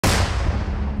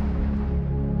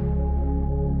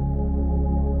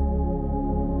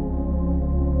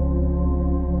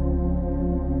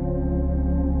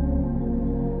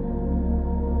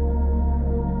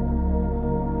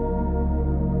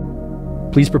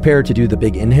Please prepare to do the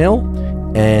big inhale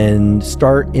and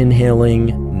start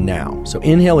inhaling now. So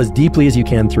inhale as deeply as you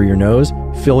can through your nose.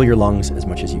 Fill your lungs as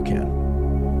much as you can.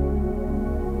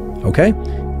 Okay?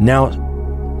 Now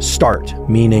start,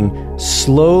 meaning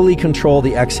slowly control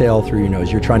the exhale through your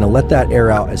nose. You're trying to let that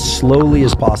air out as slowly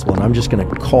as possible. And I'm just going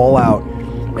to call out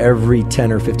every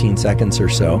 10 or 15 seconds or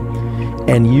so.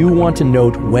 And you want to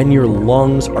note when your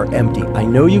lungs are empty. I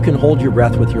know you can hold your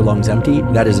breath with your lungs empty.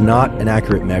 That is not an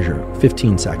accurate measure.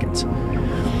 15 seconds.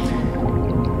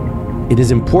 It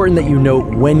is important that you note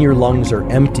when your lungs are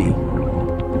empty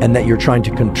and that you're trying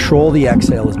to control the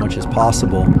exhale as much as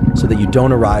possible so that you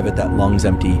don't arrive at that lungs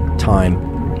empty time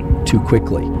too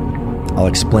quickly. I'll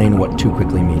explain what too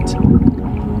quickly means.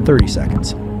 30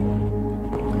 seconds.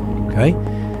 Okay?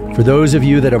 For those of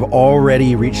you that have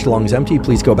already reached lungs empty,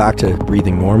 please go back to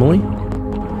breathing normally.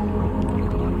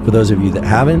 For those of you that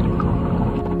haven't,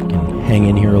 you can hang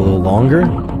in here a little longer.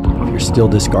 If you're still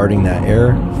discarding that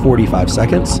air, 45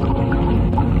 seconds.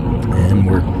 And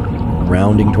we're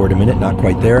rounding toward a minute, not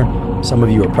quite there. Some of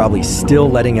you are probably still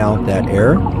letting out that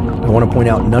air. I want to point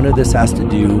out none of this has to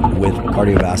do with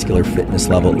cardiovascular fitness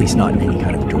level, at least not in any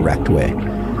kind of direct way.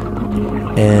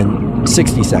 And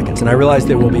 60 seconds. And I realize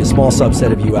there will be a small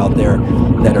subset of you out there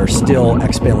that are still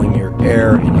exhaling your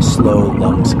air in a slow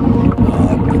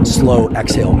slow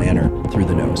exhale manner through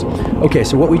the nose. Okay,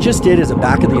 so what we just did is a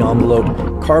back of the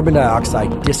envelope carbon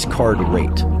dioxide discard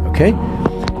rate, okay?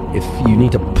 If you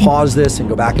need to pause this and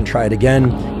go back and try it again,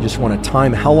 you just want to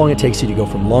time how long it takes you to go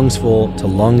from lungs full to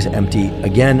lungs empty.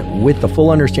 Again, with the full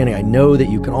understanding, I know that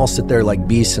you can all sit there like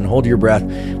beasts and hold your breath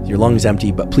with your lungs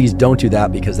empty, but please don't do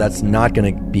that because that's not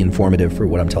going to be informative for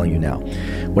what I'm telling you now.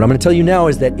 What I'm going to tell you now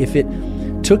is that if it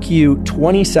took you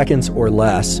 20 seconds or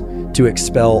less to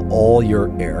expel all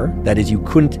your air, that is, you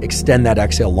couldn't extend that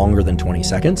exhale longer than 20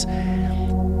 seconds,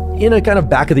 in a kind of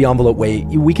back of the envelope way,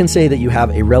 we can say that you have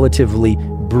a relatively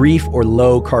brief or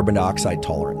low carbon dioxide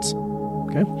tolerance.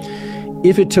 Okay?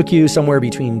 If it took you somewhere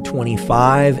between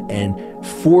 25 and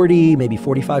 40, maybe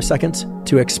 45 seconds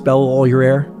to expel all your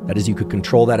air, that is, you could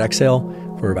control that exhale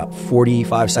for about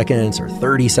 45 seconds or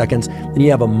 30 seconds, then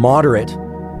you have a moderate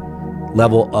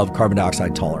level of carbon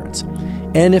dioxide tolerance.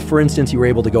 And if, for instance, you were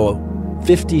able to go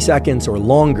 50 seconds or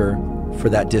longer for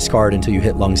that discard until you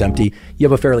hit lungs empty, you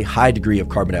have a fairly high degree of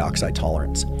carbon dioxide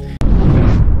tolerance.